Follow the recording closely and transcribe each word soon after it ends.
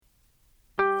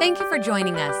Thank you for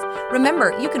joining us.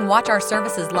 Remember, you can watch our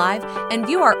services live and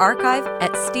view our archive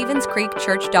at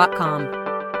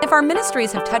StevensCreekChurch.com. If our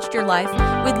ministries have touched your life,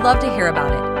 we'd love to hear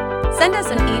about it. Send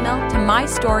us an email to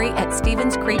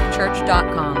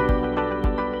mystory@StevensCreekChurch.com.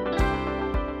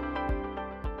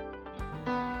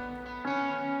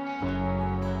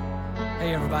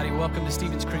 Hey everybody, welcome to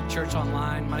Stevens Creek Church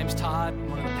Online. My name's Todd, I'm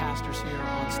one of the pastors here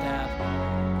on staff.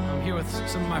 I'm here with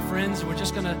some of my friends, and we're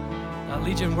just going to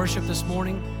lead you in worship this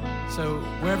morning. So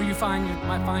wherever you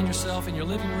might find yourself, in your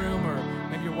living room, or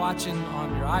maybe you're watching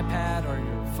on your iPad or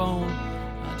your phone,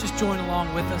 just join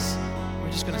along with us. We're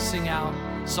just going to sing out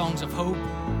songs of hope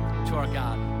to our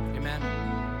God. Amen.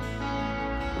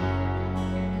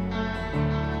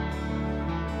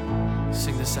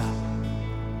 Sing this out.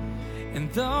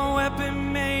 And the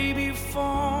weapon may be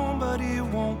formed, but it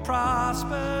won't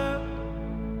prosper.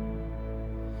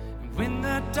 And when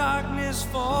the darkness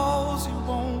falls, it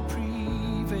won't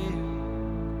prevail.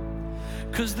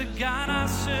 'Cause the God I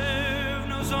serve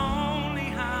knows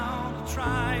only how to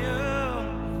triumph.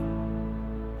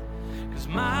 'Cause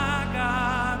my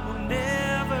God will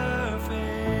never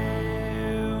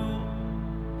fail.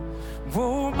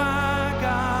 Oh, my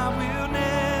God will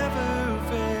never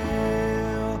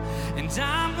fail. And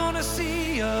I'm gonna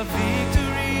see a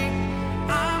victory.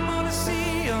 I'm gonna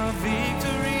see a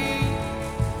victory.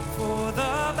 For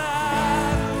the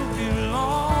battle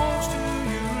belongs to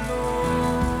you,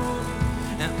 Lord.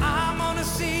 And I'm gonna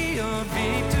see a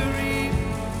victory.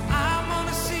 I'm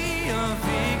gonna see a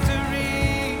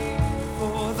victory.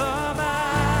 For the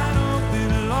battle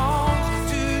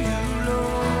belongs to you,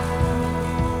 Lord.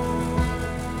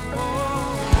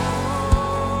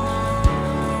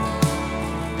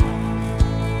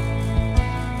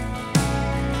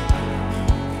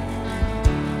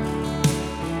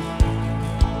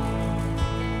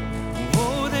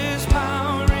 Oh, there's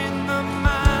power in the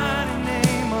mighty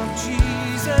name of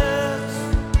Jesus.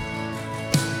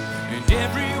 And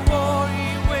every war he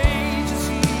wages,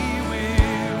 he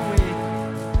will win.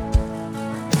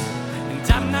 And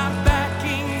I'm not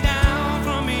backing down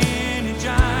from any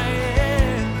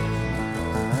giant.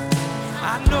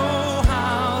 I know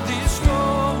how this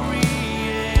story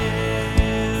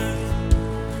ends.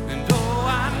 And oh,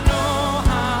 I know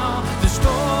how the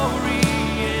story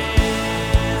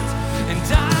ends. And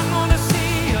I'm gonna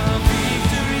see a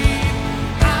victory.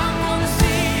 I'm gonna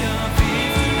see a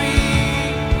victory.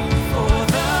 For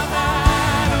the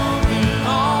battle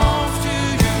belongs to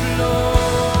you,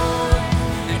 Lord.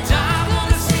 And I'm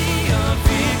gonna see a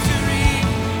victory.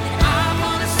 I'm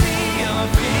gonna see a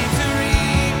victory.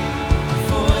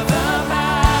 For the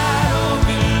battle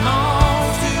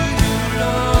belongs to you,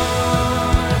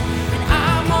 Lord.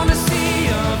 I'm gonna see a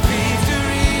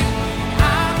victory.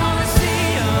 I'm gonna see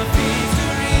a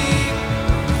victory.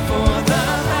 For the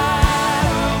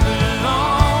battle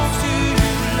belongs to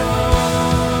you,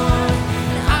 Lord.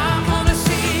 I'm gonna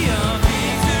see a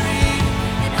victory.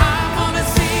 I'm gonna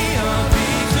see a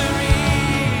victory.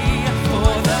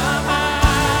 For the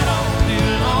battle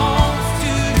belongs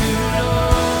to you,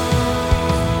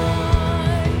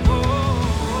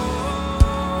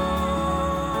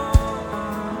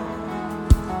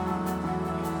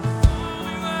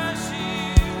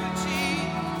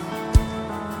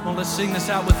 Well, let's sing this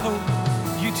out with hope.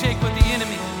 You take what the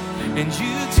enemy, and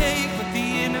you take what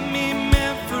the enemy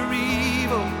meant for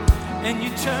evil, and you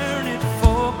turn it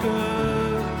for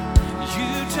good.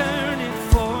 You turn it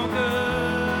for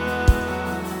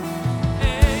good.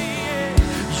 Hey,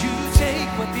 you take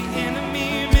what the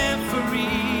enemy meant for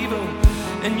evil,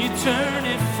 and you turn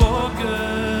it for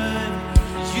good.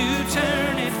 You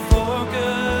turn it for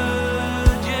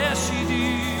good. Yes, you do.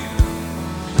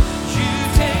 You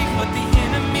take what the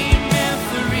enemy meant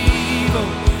for evil,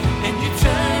 and you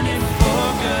turn it for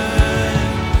good.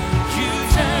 You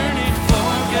turn it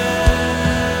for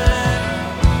good.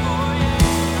 Oh yeah.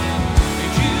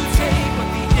 You take what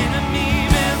the enemy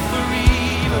meant for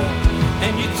evil,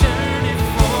 and you turn it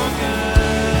for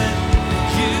good.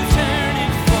 You turn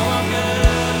it for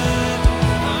good.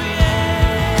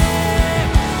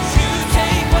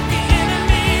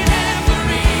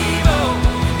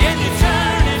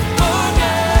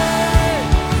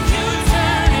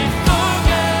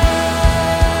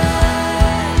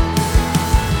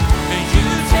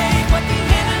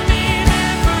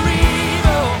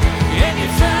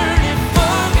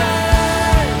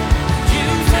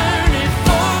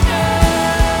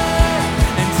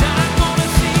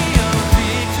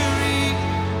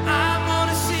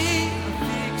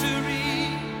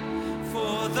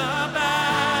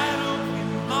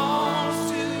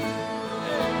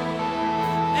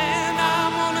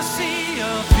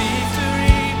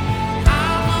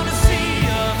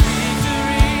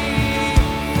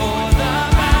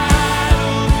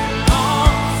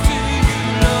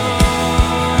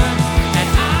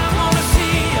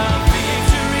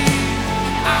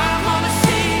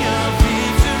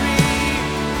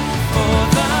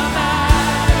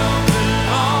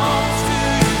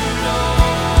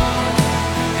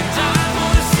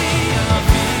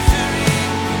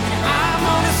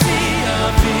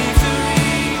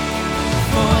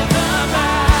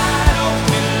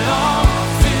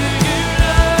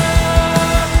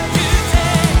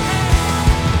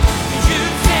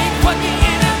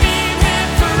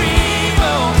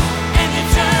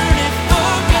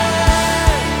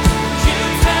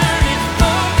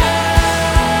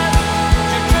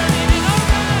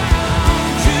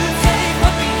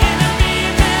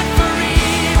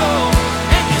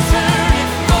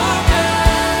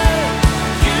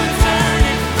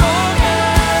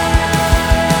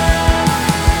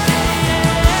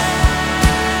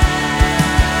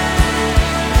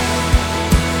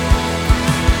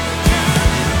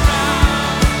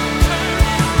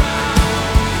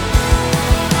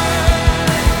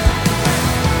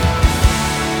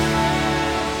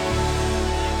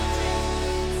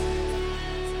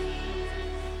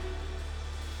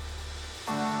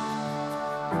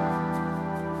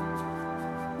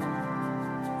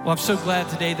 Well, I'm so glad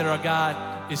today that our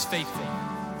God is faithful.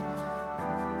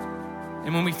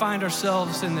 And when we find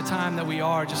ourselves in the time that we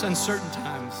are, just uncertain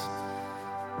times,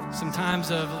 some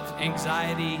times of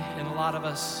anxiety in a lot of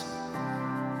us,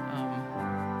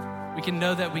 we can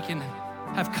know that we can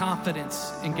have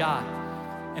confidence in God.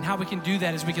 And how we can do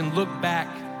that is we can look back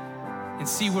and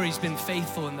see where he's been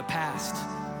faithful in the past.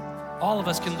 All of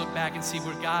us can look back and see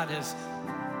where God has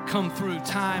come through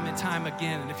time and time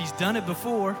again. And if he's done it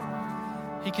before,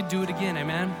 he can do it again,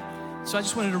 amen? So I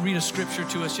just wanted to read a scripture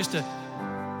to us just to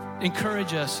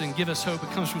encourage us and give us hope.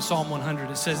 It comes from Psalm 100.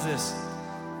 It says this.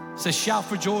 It says, shout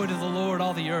for joy to the Lord,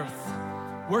 all the earth.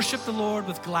 Worship the Lord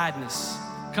with gladness.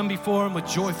 Come before him with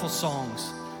joyful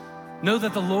songs. Know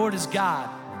that the Lord is God.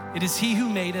 It is he who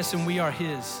made us and we are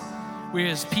his. We are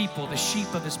his people, the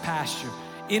sheep of his pasture.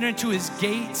 Enter into his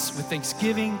gates with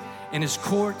thanksgiving and his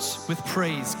courts with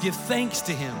praise. Give thanks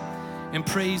to him and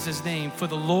praise his name, for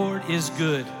the Lord is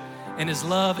good and his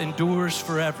love endures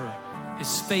forever.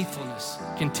 His faithfulness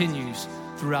continues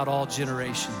throughout all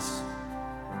generations.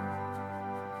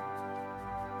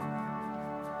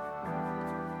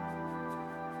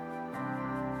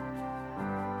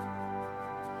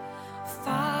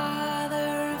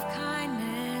 Father of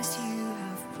kindness, you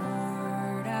have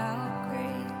poured out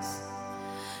grace.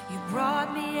 You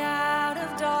brought me out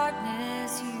of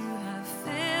darkness, you have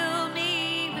filled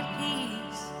me with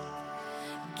peace.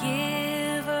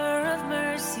 Giver of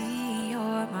mercy,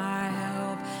 you're my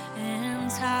help in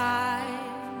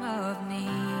time of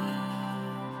need.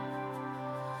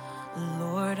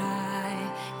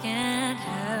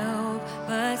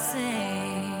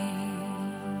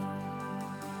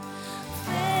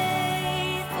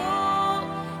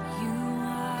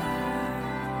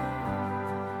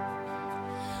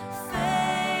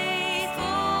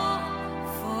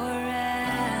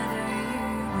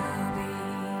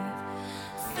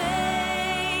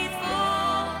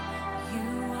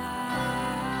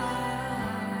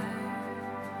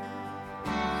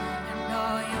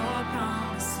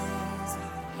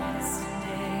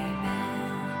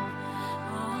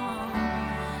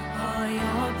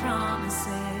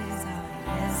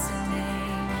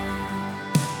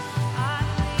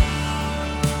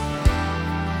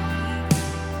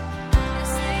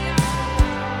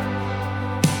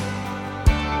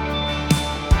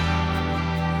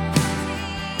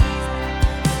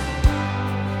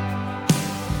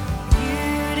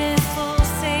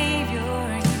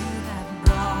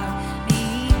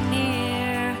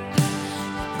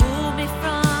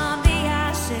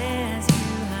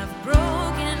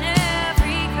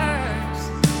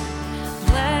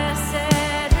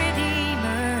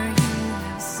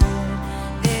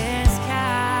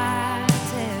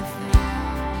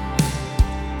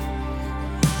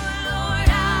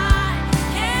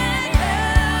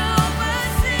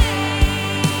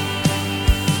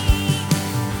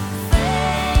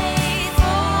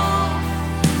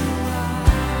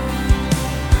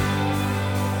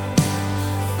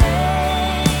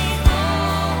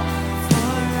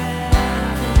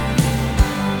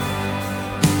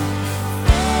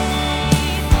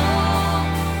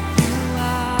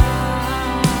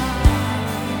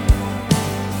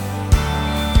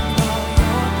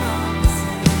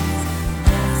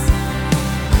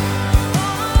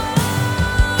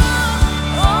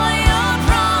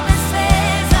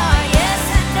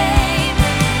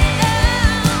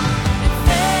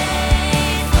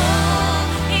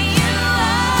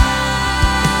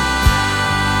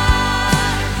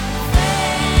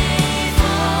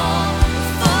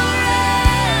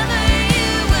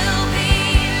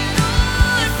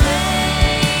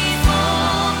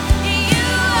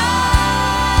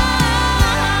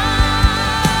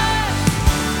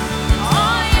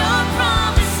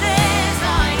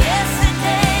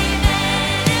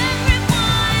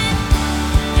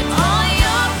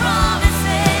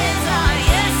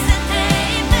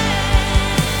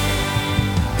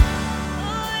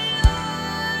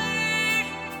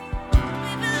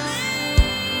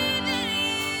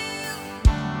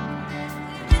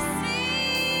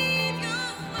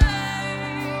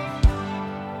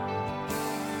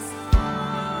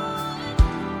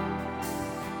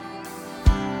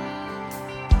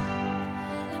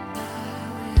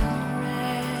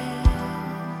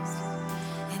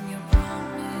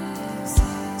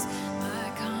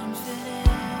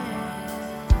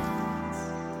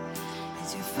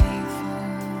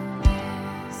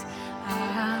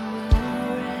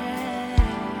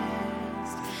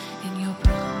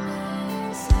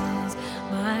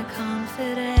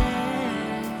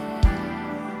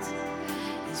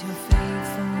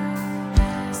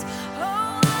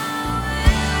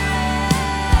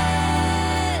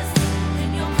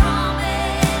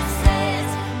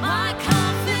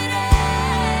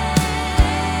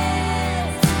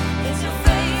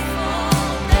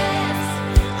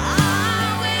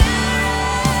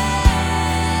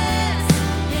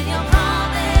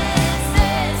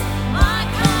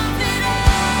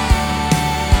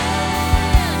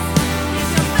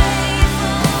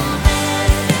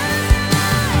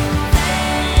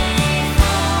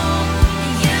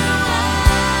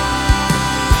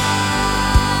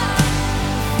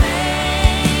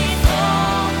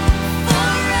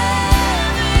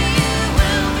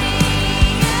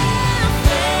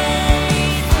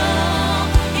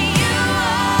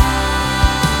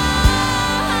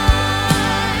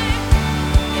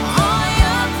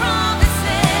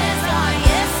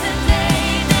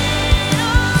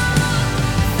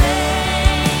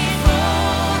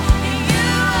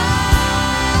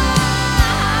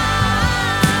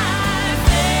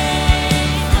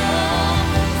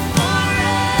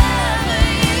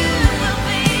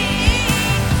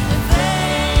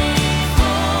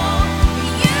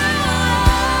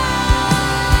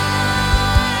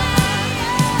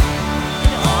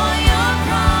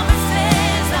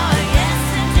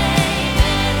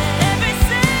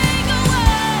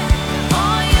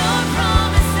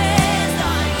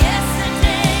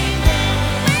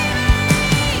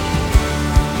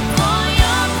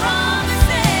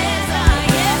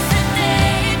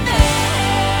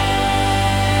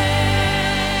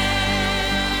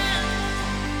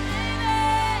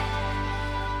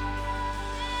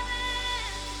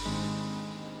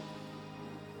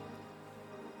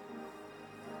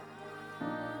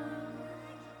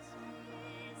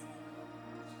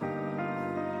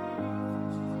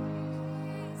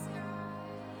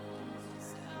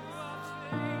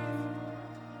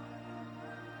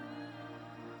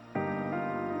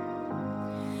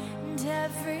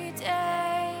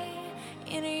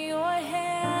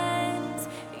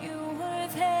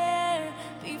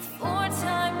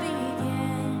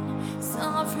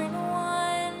 sovereign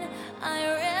one, I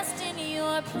rest in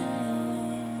your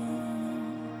plan.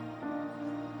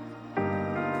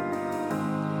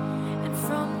 And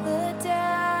from the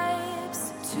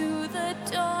depths to the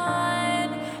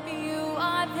dawn, you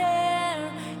are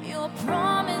there, your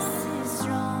promise is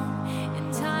strong,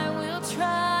 and I will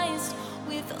trust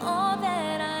with all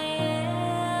that I am.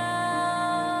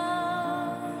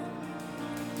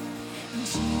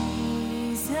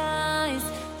 Jesus,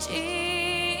 Jesus,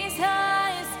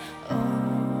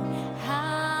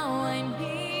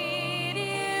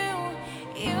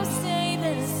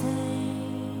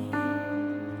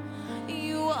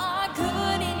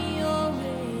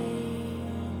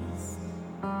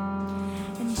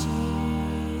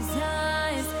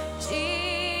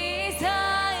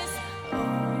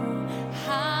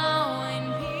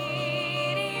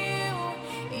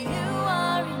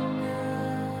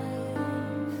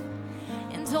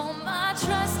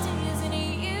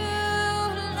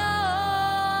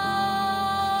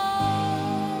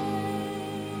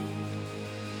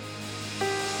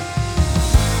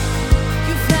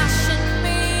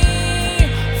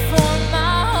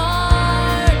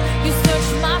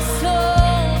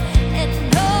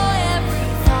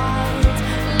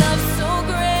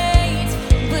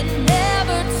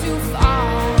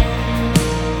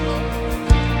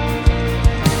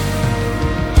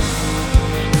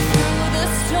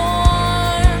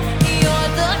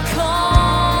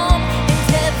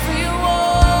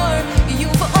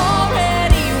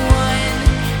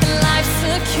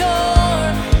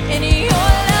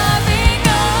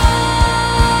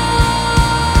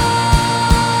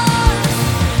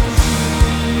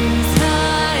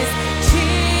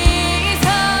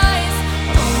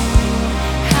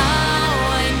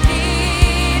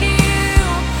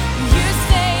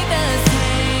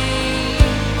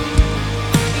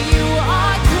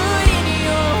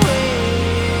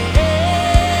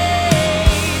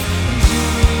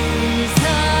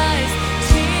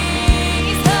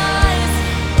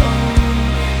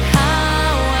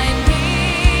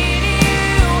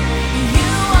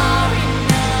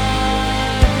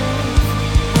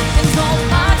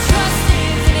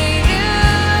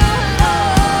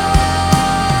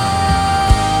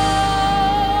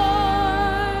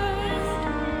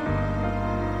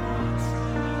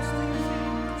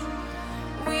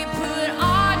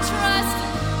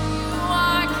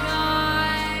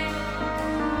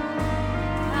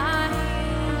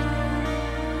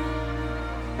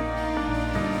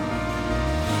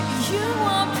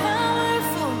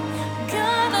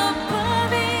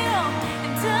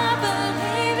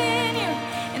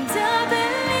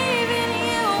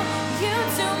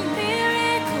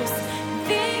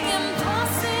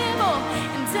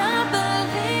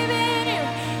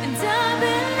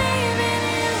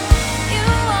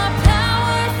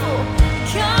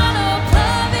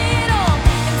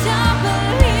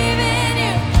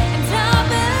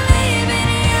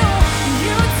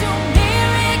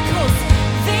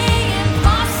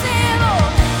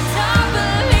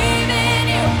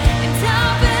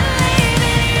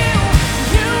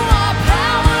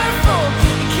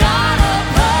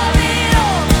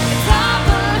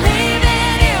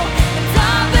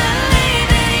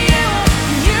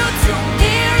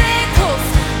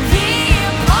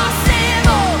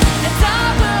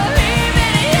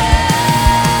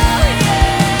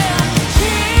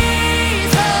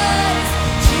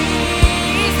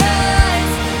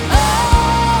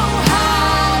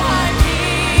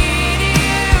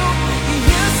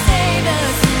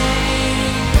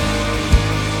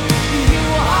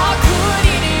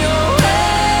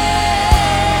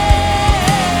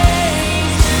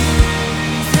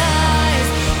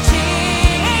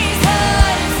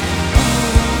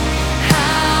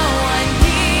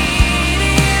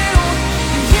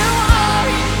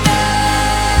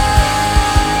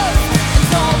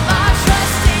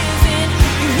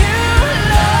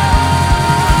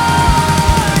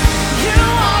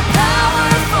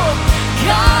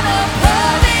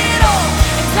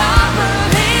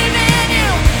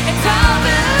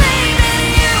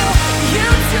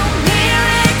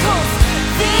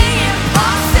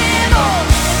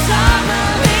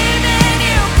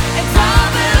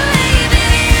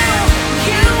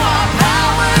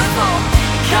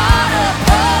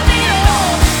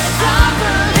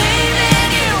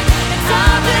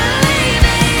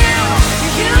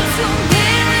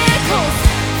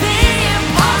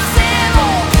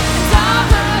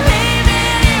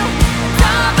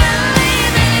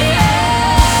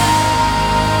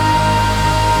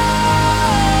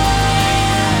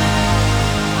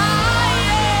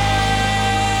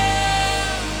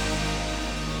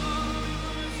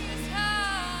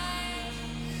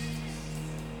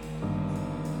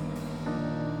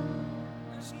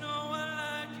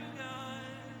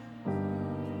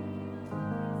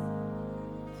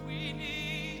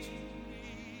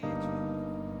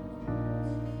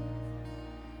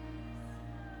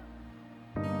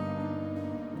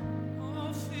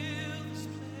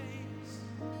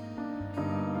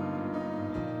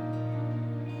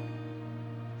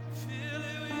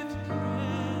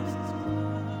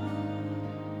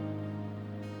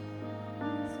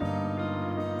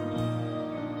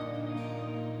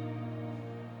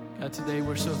 God, today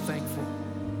we're so thankful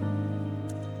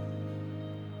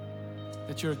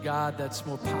that you're a God that's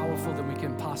more powerful than we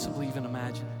can possibly even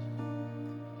imagine.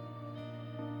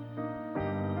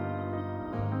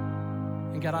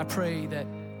 And God, I pray that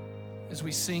as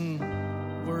we sing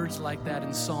words like that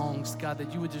in songs, God,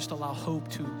 that you would just allow hope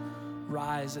to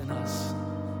rise in us.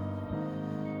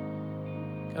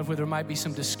 God, where there might be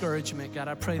some discouragement, God,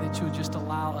 I pray that you would just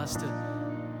allow us to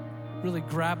really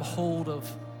grab hold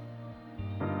of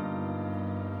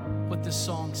what this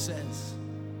song says.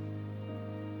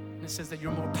 And it says that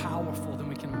you're more powerful than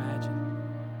we can imagine.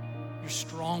 You're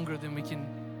stronger than we can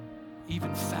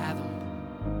even fathom.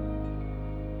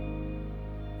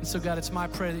 And so, God, it's my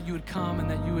prayer that you would come and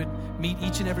that you would meet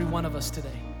each and every one of us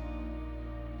today.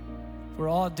 We're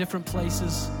all at different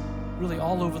places, really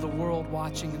all over the world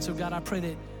watching. And so, God, I pray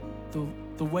that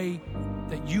the way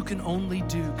that you can only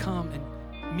do, come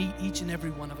and meet each and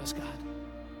every one of us, God,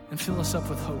 and fill us up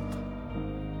with hope.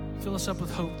 Fill us up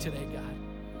with hope today, God.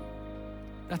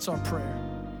 That's our prayer.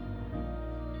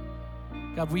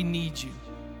 God, we need you.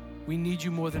 We need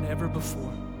you more than ever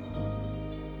before.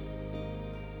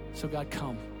 So, God,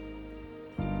 come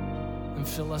and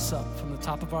fill us up from the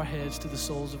top of our heads to the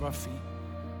soles of our feet.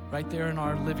 Right there in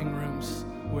our living rooms,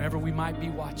 wherever we might be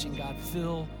watching, God,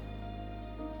 fill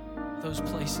those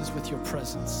places with your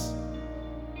presence.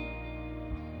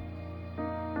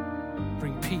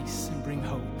 Bring peace and bring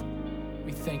hope.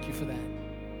 We thank you for that.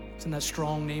 It's in that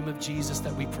strong name of Jesus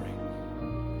that we pray.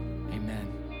 Amen.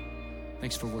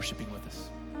 Thanks for worshiping with us.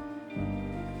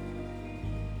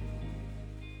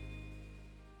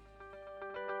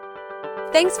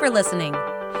 Thanks for listening.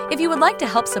 If you would like to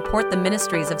help support the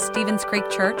ministries of Stevens Creek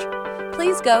Church,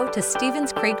 please go to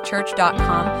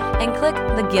StevensCreekChurch.com and click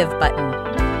the Give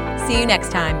button. See you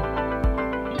next time.